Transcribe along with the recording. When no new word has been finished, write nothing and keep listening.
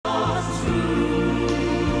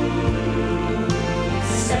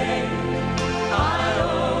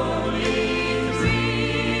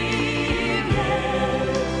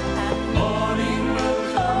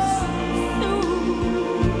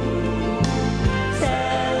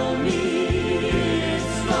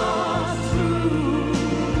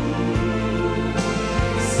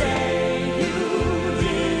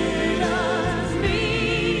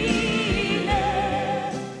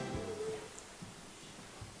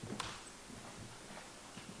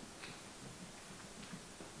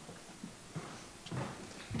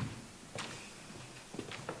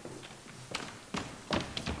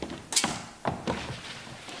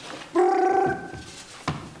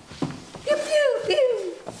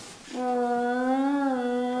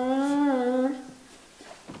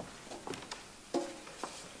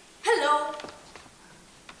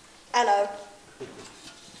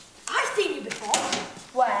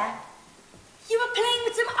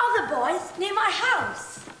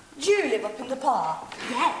park?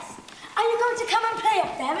 Yes. Are you going to come and play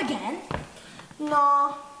up there again?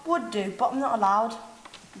 No, would do, but I'm not allowed.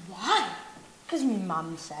 Why? Because my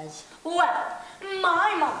mum says. Well,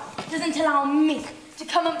 my mum doesn't allow me to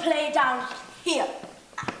come and play down here,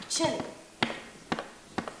 actually.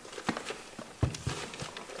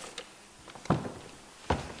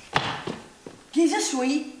 He's a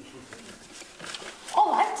sweet.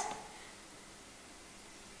 All right.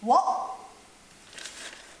 What?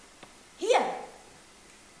 Here.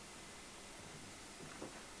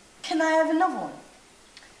 Can I have another one?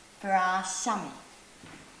 For our Sammy.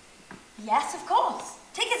 Yes, of course.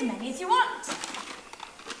 Take as many as you want.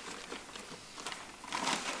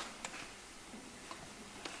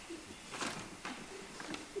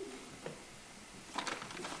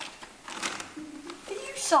 Are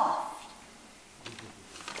you soft?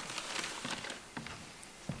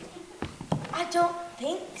 I don't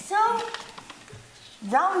think so.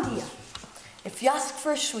 Round here, if you ask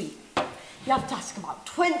for a sweet, you have to ask about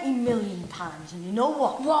 20 million times, and you know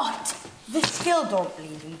what? What? The skill don't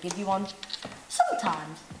believe we give you one.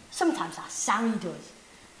 Sometimes our Sammy does.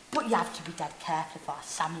 But you have to be dead careful if our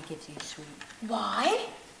Sammy gives you a sweet. Why?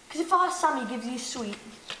 Because if our Sammy gives you a sweet,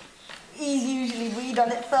 he's usually weed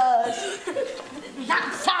on it first.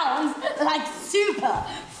 That sounds like super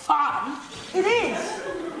fun. It is.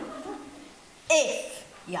 If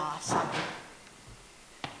you are Sammy.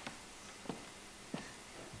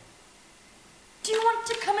 Do you want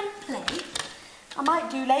to come and play? I might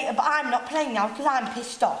do later, but I'm not playing now because I'm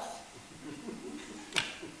pissed off.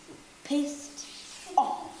 Pissed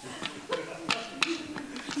off.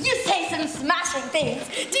 You say some smashing things.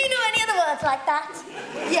 Do you know any other words like that?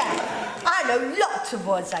 Yeah, I know lots of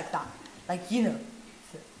words like that. Like, you know,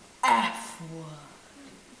 the F word.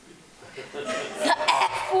 The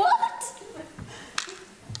F word?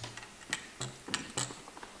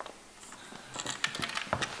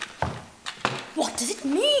 What does it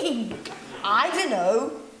mean? I don't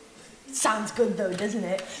know. Sounds good though, doesn't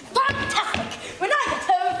it? Fantastic! When I get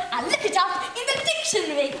home, I'll look it up in the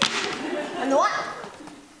dictionary. And the what?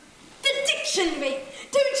 The dictionary.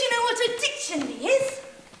 Don't you know what a dictionary is?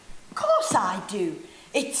 Of course I do.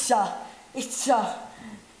 It's a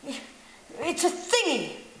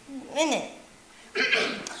thingy, isn't it?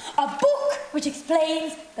 A book which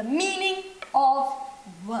explains the meaning of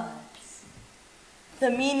words. The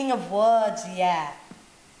meaning of words, yeah.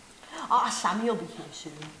 Ah, Sammy will be here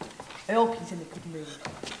soon. I hope he's in a good mood.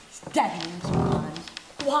 He's deadening sometimes.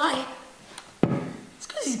 Why? It's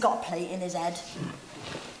because he's got a plate in his head.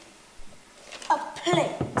 A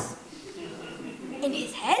plate? In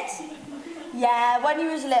his head? Yeah, when he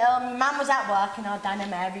was little, my mum was at work and our Dana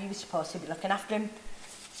Mary was supposed to be looking after him.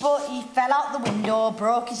 But he fell out the window,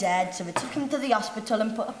 broke his head, so we took him to the hospital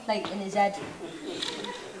and put a plate in his head.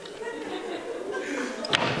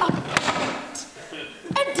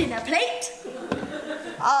 A dinner plate?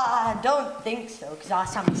 I don't think so, because our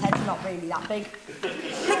Sammy's head's not really that big. I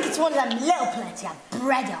think it's one of them little plates you have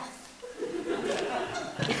bread off.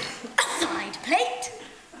 A side plate?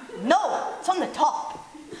 No, it's on the top.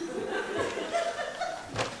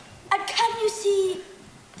 And can you see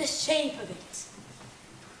the shape of it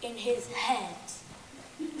in his head?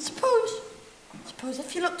 Suppose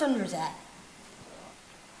if you looked under his hair.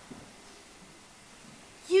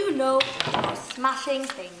 You know you're smashing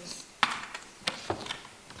things.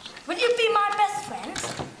 Will you be my best friend?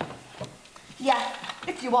 Yeah,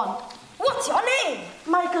 if you want. What's your name?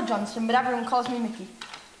 Michael Johnson, but everyone calls me Mickey.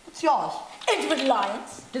 What's yours? Edward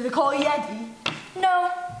Lyons. Do they call you Eddie? No.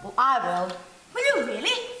 Well, I will. Will you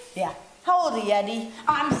really? Yeah. How old are you, Eddie?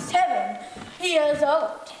 I'm 7 years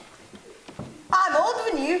old. I'm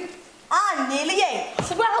older than you. I'm nearly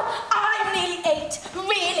 8. Well, I'm nearly 8,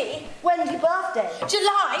 really. When's your birthday?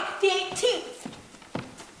 July the 18th.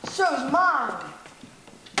 So's mine.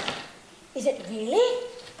 Is it really?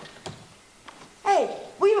 Hey,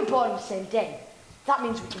 we were born on the same day. That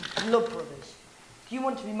means we can be blood brothers. Do you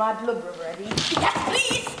want to be my blood brother, Eddie? Yes,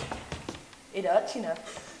 please. It hurts, you know.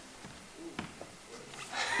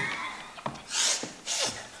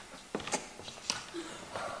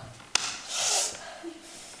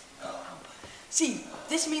 See,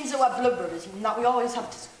 this means that we're blood brothers and that we always have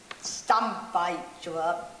to stand by each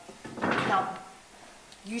other. Now,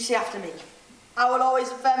 you say after me. I will always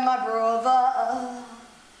defend my brother.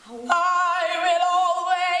 I will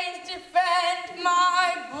always defend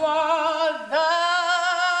my brother.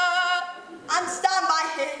 And stand by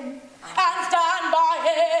him. And stand by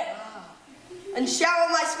him. And share all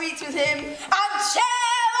my sweets with him. And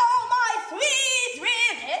share all my sweets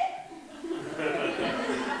with him.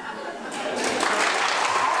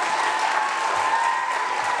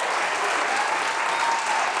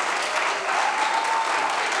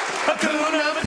 Hakuna